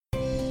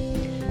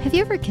Have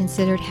you ever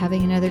considered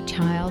having another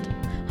child?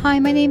 Hi,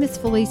 my name is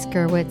Felice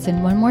Gerwitz,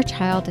 and One More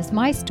Child is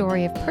my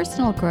story of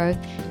personal growth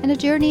and a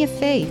journey of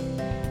faith.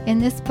 In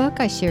this book,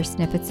 I share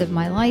snippets of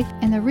my life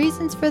and the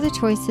reasons for the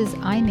choices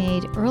I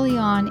made early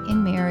on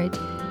in marriage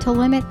to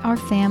limit our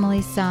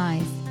family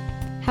size.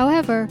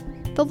 However,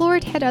 the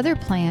Lord had other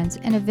plans,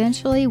 and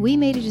eventually we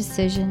made a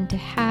decision to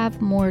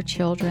have more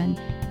children,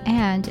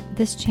 and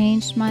this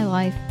changed my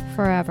life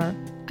forever.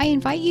 I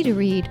invite you to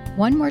read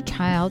One More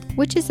Child,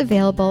 which is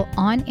available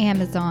on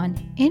Amazon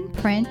in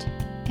print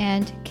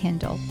and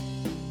Kindle.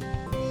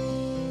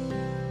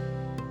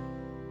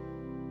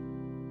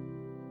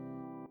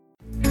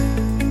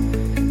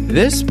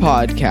 This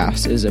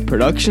podcast is a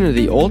production of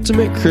the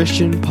Ultimate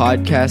Christian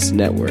Podcast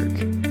Network.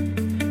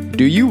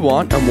 Do you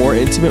want a more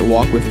intimate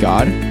walk with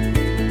God?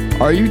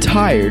 Are you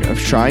tired of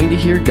trying to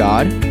hear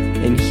God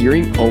and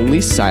hearing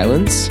only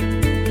silence?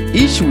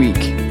 Each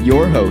week,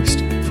 your host,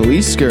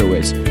 Felice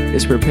Gerwitz,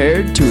 is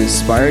prepared to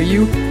inspire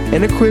you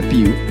and equip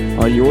you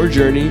on your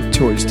journey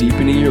towards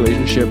deepening your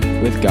relationship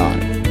with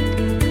God.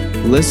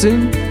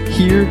 Listen,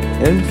 hear,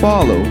 and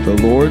follow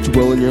the Lord's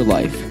will in your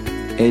life,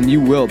 and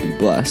you will be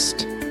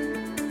blessed.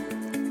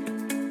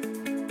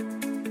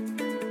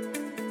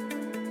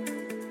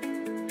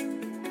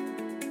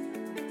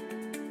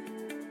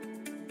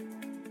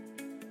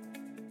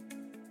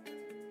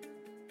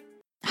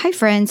 Hi,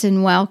 friends,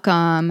 and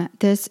welcome.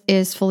 This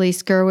is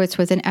Felice Gerwitz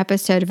with an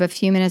episode of A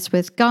Few Minutes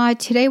with God.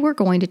 Today, we're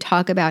going to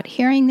talk about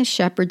hearing the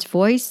shepherd's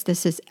voice.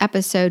 This is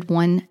episode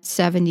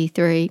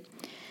 173.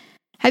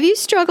 Have you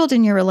struggled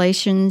in your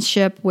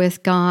relationship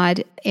with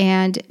God,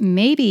 and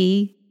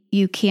maybe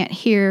you can't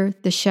hear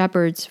the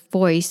shepherd's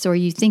voice, or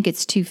you think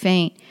it's too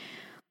faint?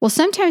 Well,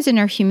 sometimes in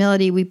our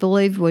humility, we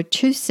believe we're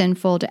too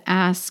sinful to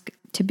ask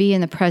to be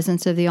in the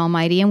presence of the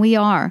Almighty, and we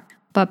are,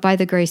 but by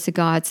the grace of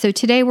God. So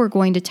today we're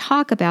going to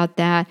talk about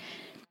that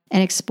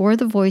and explore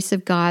the voice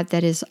of God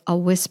that is a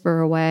whisper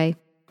away.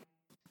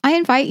 I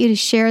invite you to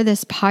share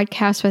this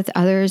podcast with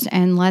others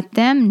and let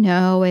them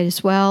know,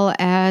 as well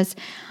as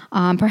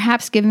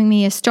perhaps giving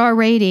me a star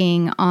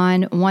rating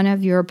on one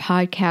of your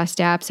podcast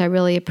apps. I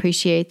really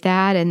appreciate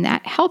that, and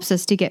that helps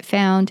us to get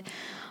found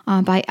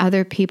by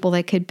other people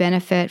that could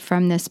benefit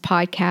from this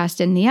podcast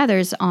and the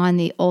others on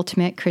the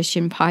Ultimate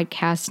Christian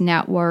Podcast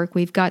Network.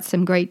 We've got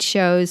some great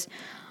shows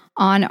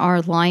on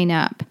our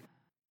lineup.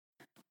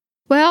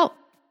 Well,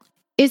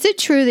 is it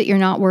true that you're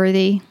not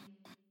worthy?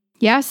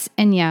 Yes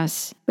and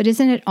yes. But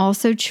isn't it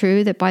also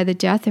true that by the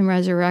death and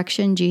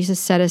resurrection, Jesus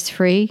set us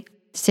free,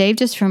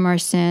 saved us from our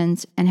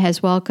sins, and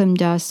has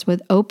welcomed us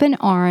with open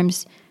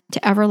arms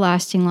to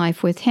everlasting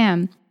life with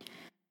Him?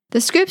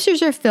 The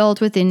scriptures are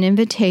filled with an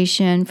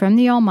invitation from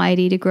the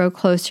Almighty to grow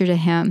closer to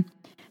Him.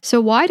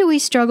 So why do we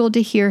struggle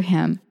to hear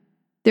Him?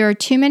 There are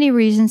too many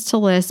reasons to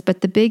list,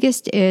 but the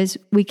biggest is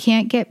we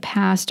can't get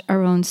past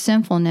our own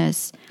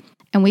sinfulness,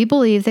 and we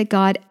believe that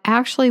God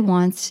actually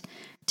wants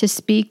to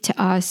speak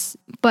to us,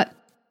 but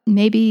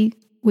maybe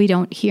we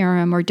don't hear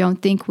Him, or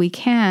don't think we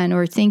can,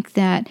 or think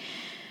that,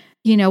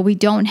 we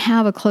don't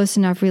have a close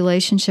enough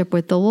relationship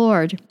with the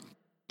Lord.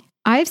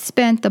 I've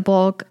spent the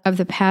bulk of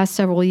the past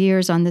several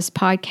years on this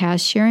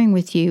podcast sharing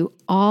with you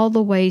all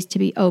the ways to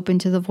be open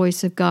to the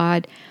voice of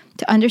God,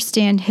 to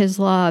understand His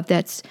love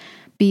that's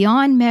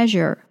beyond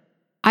measure.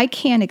 I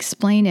can't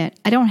explain it.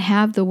 I don't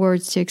have the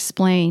words to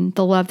explain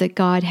the love that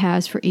God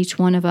has for each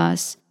one of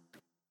us,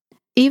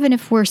 even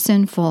if we're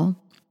sinful.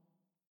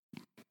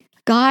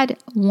 God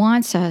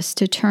wants us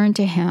to turn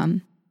to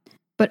Him,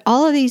 but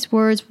all of these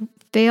words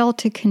fail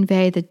to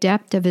convey the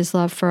depth of His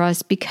love for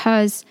us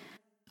because,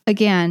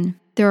 again,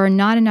 there are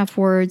not enough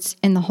words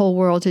in the whole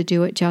world to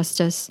do it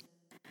justice.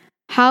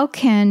 How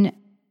can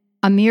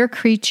a mere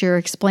creature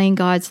explain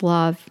God's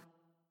love?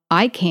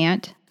 I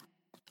can't.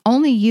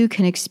 Only you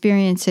can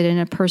experience it in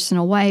a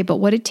personal way, but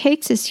what it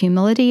takes is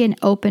humility and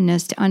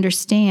openness to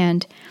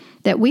understand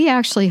that we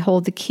actually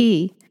hold the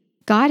key.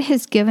 God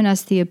has given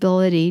us the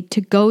ability to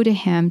go to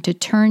Him, to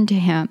turn to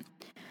Him.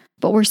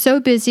 But we're so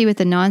busy with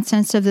the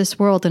nonsense of this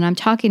world, and I'm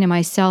talking to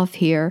myself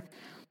here,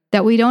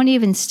 that we don't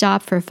even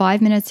stop for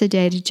 5 minutes a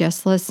day to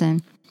just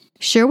listen.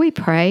 Sure, we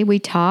pray, we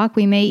talk,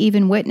 we may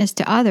even witness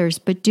to others,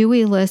 but do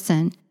we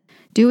listen?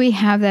 Do we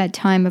have that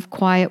time of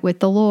quiet with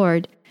the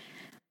Lord?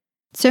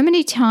 So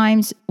many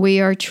times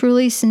we are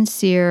truly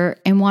sincere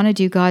and want to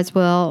do God's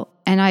will,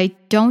 and I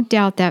don't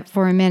doubt that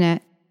for a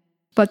minute.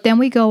 But then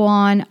we go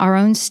on our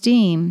own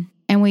steam,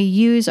 and we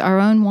use our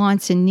own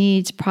wants and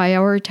needs,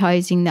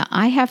 prioritizing the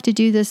I have to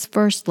do this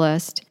first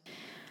list.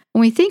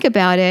 When we think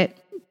about it,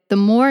 the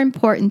more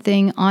important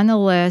thing on the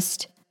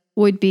list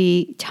would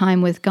be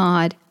time with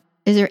God.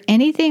 Is there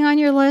anything on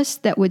your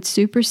list that would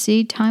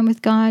supersede time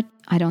with God?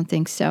 I don't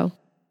think so.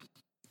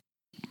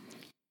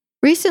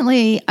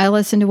 Recently, I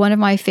listened to one of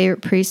my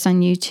favorite priests on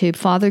YouTube,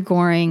 Father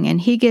Goring,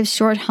 and he gives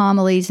short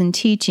homilies and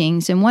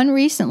teachings, and one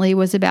recently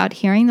was about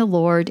hearing the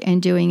Lord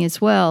and doing His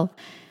will.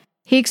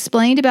 He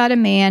explained about a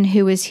man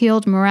who was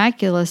healed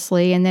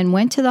miraculously and then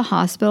went to the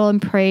hospital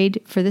and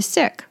prayed for the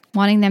sick,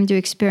 wanting them to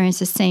experience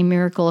the same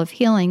miracle of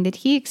healing that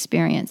he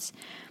experienced.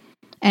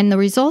 and the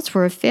results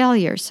were a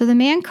failure. So the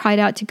man cried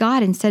out to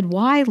God and said,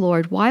 "Why,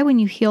 Lord? Why, when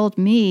you healed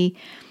me,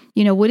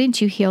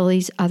 wouldn't you heal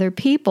these other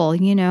people?"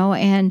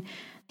 And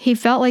he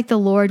felt like the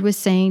Lord was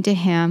saying to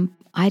him,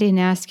 "I didn't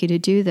ask you to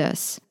do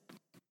this."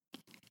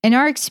 In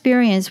our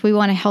experience, we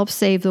want to help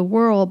save the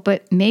world,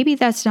 but maybe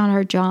that's not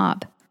our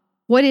job.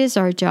 What is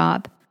our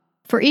job?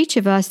 For each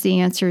of us, the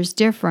answer is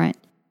different.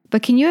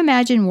 But can you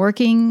imagine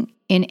working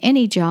in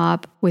any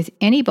job with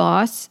any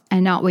boss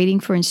and not waiting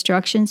for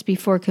instructions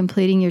before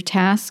completing your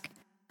task?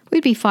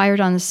 We'd be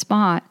fired on the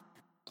spot.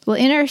 Well,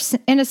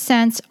 in a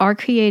sense, our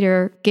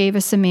Creator gave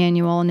us a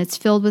manual, and it's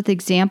filled with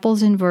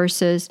examples and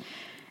verses,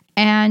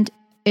 and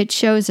it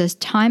shows us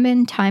time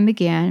and time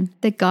again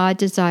that God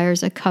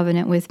desires a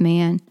covenant with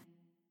man.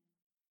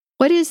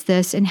 What is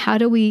this, and how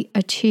do we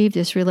achieve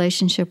this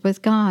relationship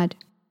with God?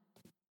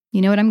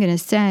 You know what I'm going to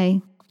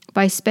say?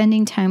 By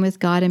spending time with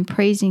God and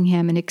praising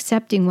Him and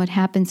accepting what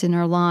happens in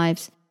our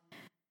lives.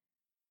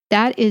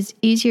 That is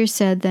easier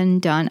said than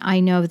done,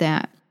 I know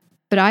that.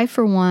 But I,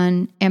 for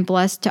one, am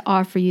blessed to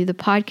offer you the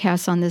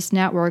podcast on this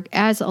network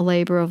as a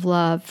labor of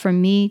love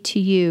from me to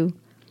you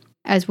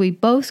as we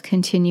both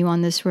continue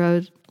on this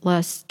road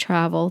less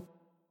traveled.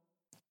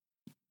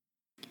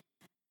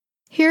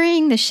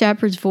 Hearing the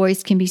shepherd's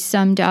voice can be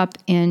summed up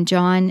in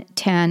John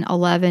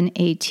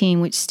 10:11-18,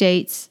 which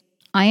states,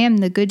 "I am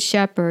the good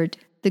shepherd.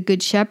 The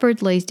good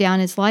shepherd lays down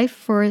his life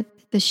for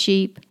the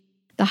sheep.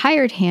 The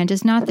hired hand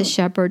is not the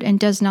shepherd and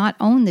does not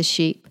own the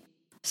sheep.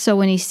 So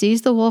when he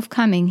sees the wolf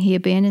coming, he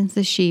abandons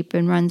the sheep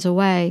and runs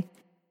away.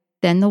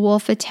 Then the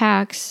wolf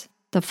attacks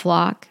the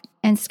flock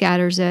and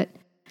scatters it.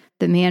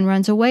 The man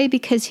runs away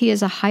because he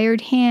is a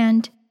hired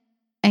hand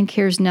and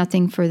cares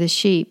nothing for the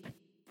sheep."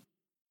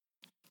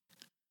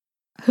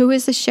 Who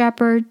is the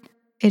shepherd?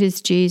 It is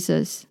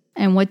Jesus.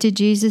 And what did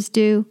Jesus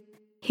do?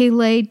 He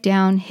laid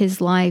down his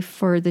life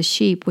for the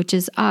sheep, which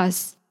is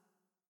us.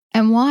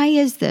 And why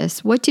is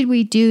this? What did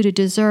we do to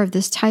deserve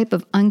this type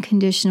of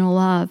unconditional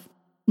love?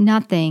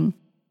 Nothing.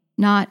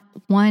 Not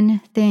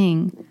one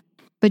thing.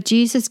 But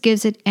Jesus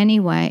gives it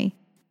anyway.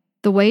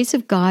 The ways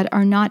of God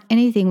are not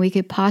anything we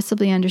could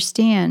possibly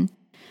understand.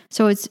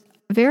 So it's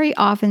very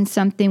often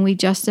something we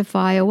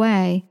justify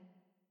away.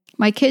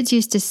 My kids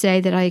used to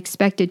say that I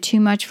expected too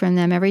much from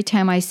them every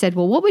time I said,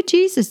 "Well, what would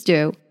Jesus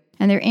do?"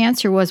 And their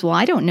answer was, "Well,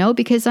 I don't know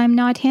because I'm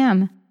not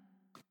him."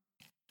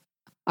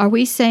 Are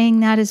we saying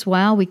that as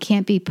well? We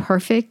can't be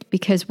perfect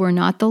because we're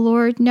not the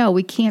Lord? No,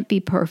 we can't be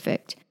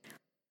perfect.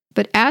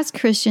 But as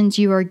Christians,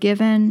 you are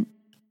given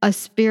a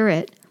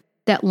spirit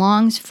that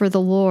longs for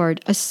the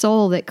Lord, a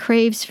soul that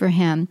craves for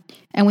Him,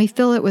 and we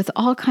fill it with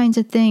all kinds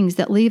of things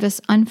that leave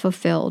us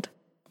unfulfilled.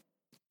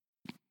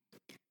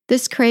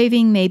 This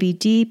craving may be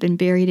deep and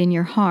buried in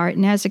your heart,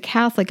 and as a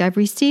Catholic, I've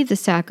received the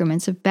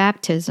sacraments of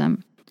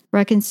baptism,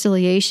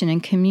 reconciliation,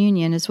 and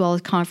communion, as well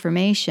as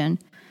confirmation.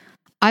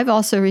 I've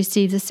also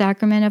received the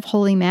sacrament of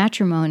holy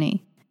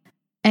matrimony.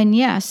 And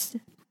yes,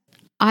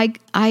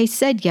 I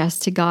said yes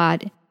to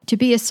God to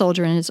be a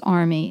soldier in His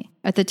army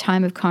at the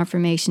time of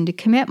confirmation, to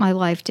commit my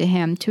life to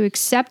Him, to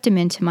accept Him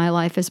into my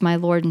life as my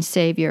Lord and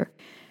Savior.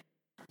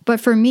 But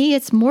for me,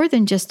 it's more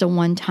than just a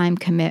one-time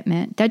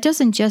commitment. That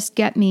doesn't just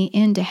get me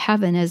into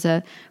heaven as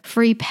a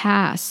free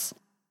pass.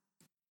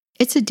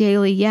 It's a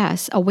daily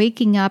yes, a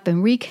waking up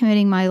and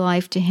recommitting my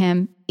life to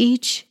Him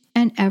each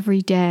and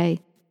every day.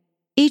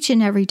 Each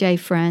and every day,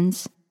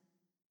 friends.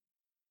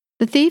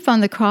 The thief on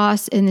the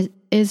cross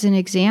is an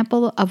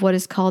example of what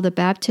is called a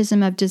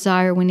baptism of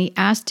desire when he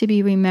asked to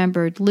be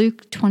remembered,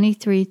 Luke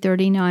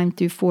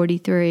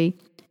 23:39-43.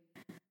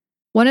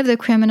 One of the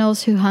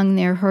criminals who hung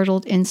there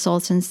hurled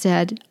insults and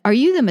said, "Are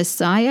you the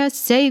Messiah?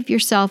 Save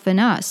yourself and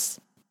us."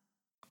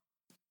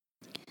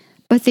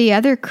 But the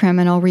other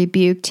criminal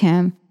rebuked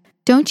him.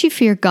 "Don't you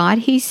fear God,"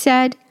 he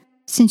said,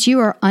 "since you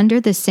are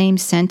under the same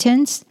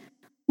sentence?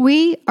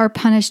 We are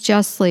punished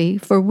justly,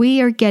 for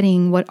we are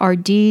getting what our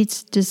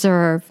deeds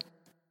deserve.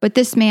 But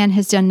this man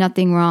has done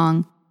nothing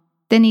wrong."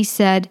 Then he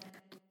said,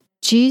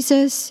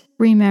 "Jesus,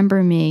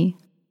 remember me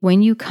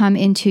when you come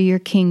into your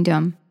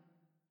kingdom."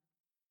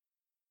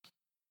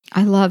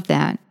 I love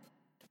that.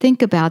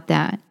 Think about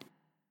that.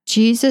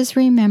 Jesus,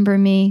 remember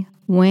me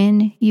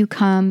when you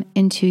come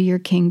into your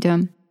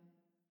kingdom.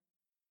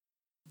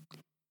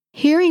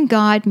 Hearing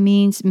God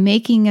means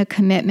making a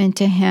commitment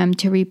to Him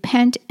to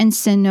repent and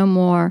sin no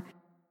more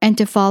and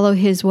to follow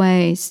His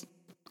ways.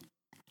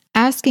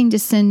 Asking to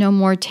sin no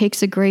more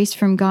takes a grace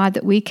from God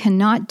that we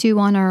cannot do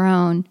on our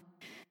own.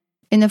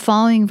 In the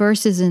following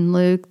verses in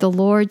Luke, the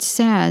Lord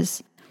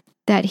says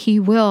that He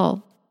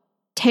will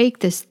take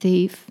this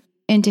thief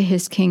into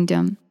His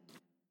kingdom.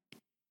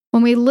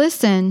 When we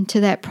listen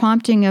to that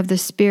prompting of the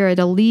Spirit,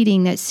 a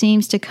leading that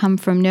seems to come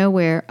from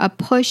nowhere, a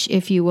push,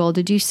 if you will,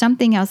 to do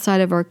something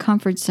outside of our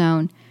comfort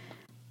zone,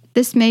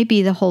 this may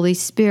be the Holy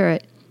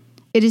Spirit.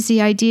 It is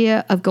the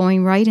idea of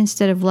going right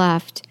instead of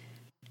left,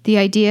 the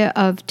idea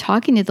of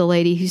talking to the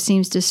lady who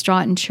seems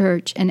distraught in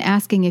church and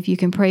asking if you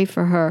can pray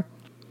for her,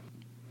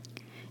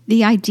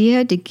 the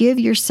idea to give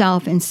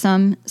yourself in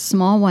some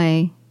small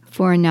way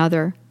for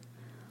another.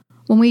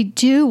 When we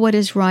do what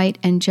is right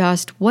and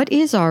just, what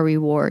is our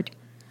reward?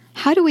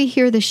 How do we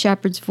hear the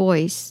shepherd's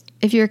voice?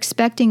 If you're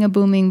expecting a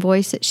booming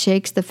voice that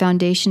shakes the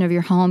foundation of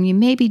your home, you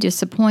may be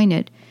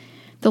disappointed.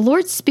 The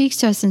Lord speaks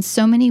to us in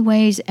so many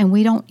ways, and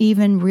we don't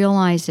even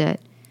realize it.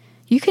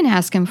 You can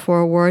ask Him for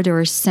a word or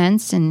a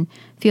sense and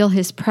feel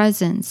His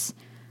presence.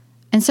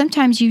 And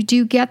sometimes you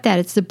do get that.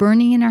 It's the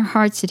burning in our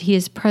hearts that He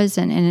is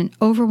present and an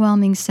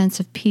overwhelming sense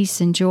of peace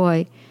and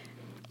joy,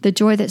 the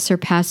joy that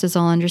surpasses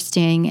all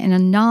understanding, and a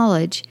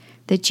knowledge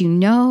that you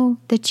know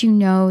that you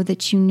know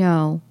that you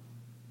know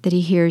that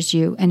He hears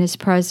you and is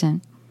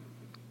present.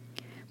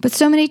 But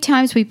so many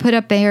times we put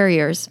up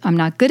barriers. I'm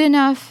not good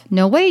enough.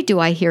 No way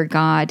do I hear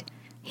God.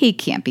 He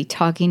can't be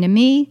talking to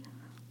me.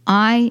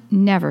 I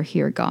never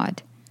hear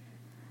God.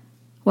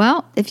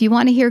 Well, if you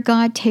want to hear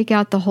God, take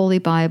out the Holy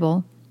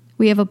Bible.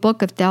 We have a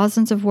book of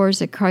thousands of words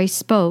that Christ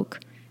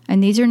spoke,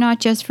 and these are not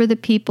just for the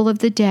people of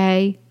the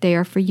day. They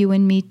are for you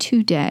and me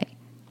today.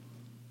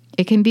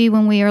 It can be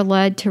when we are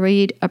led to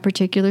read a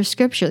particular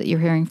scripture that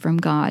you're hearing from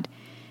God.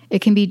 It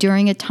can be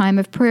during a time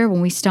of prayer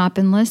when we stop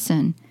and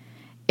listen.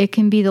 It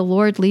can be the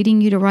Lord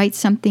leading you to write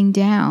something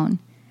down.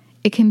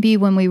 It can be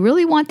when we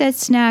really want that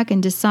snack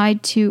and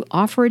decide to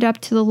offer it up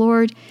to the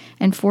Lord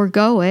and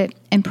forego it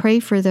and pray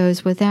for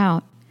those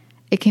without.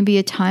 It can be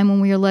a time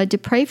when we are led to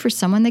pray for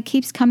someone that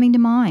keeps coming to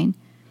mind.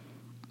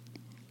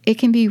 It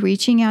can be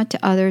reaching out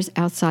to others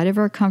outside of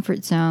our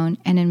comfort zone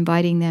and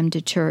inviting them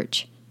to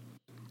church.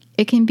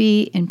 It can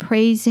be in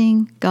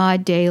praising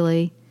God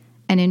daily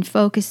and in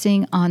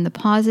focusing on the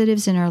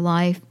positives in our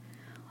life,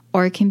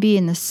 or it can be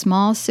in the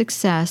small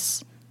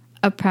success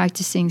of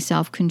practicing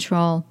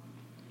self-control.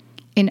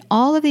 In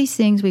all of these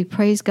things, we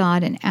praise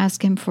God and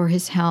ask Him for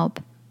His help.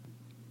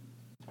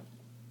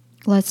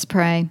 Let's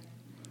pray.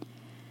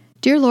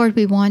 Dear Lord,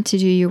 we want to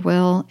do your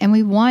will, and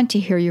we want to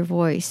hear your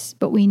voice,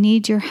 but we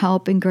need your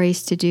help and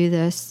grace to do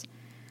this.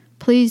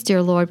 Please,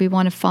 dear Lord, we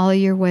want to follow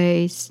your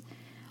ways.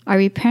 I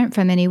repent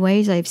from any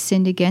ways I have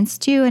sinned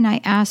against you, and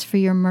I ask for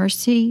your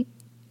mercy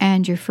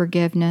and your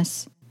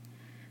forgiveness.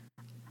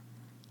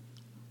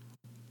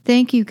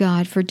 Thank you,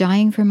 God, for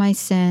dying for my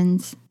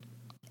sins.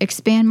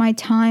 Expand my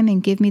time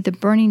and give me the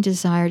burning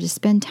desire to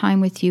spend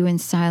time with you in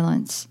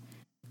silence.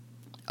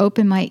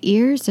 Open my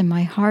ears and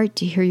my heart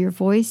to hear your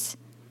voice,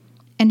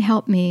 and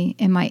help me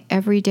in my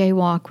everyday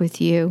walk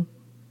with you.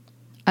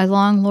 I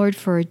long, Lord,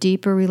 for a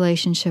deeper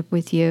relationship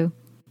with you.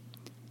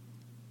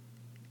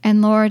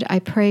 And Lord, I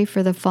pray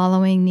for the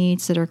following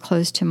needs that are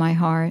close to my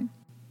heart.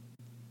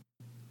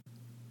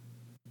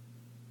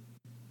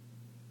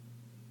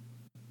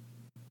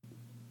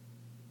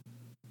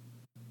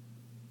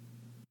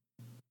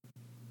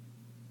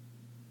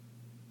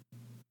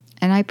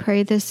 And I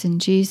pray this in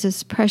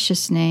Jesus'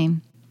 precious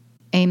name.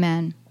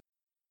 Amen.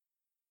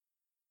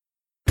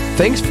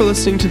 Thanks for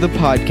listening to the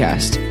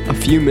podcast, A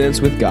Few Minutes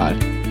with God.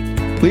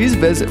 Please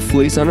visit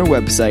Felice on our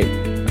website,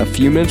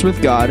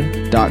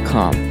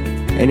 afewminuteswithgod.com,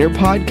 and your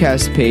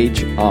podcast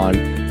page on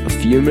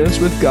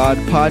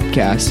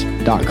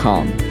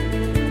afewminuteswithgodpodcast.com.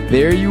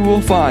 There you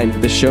will find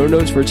the show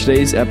notes for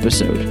today's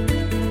episode.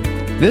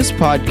 This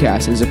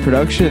podcast is a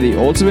production of the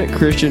Ultimate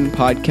Christian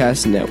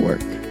Podcast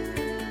Network.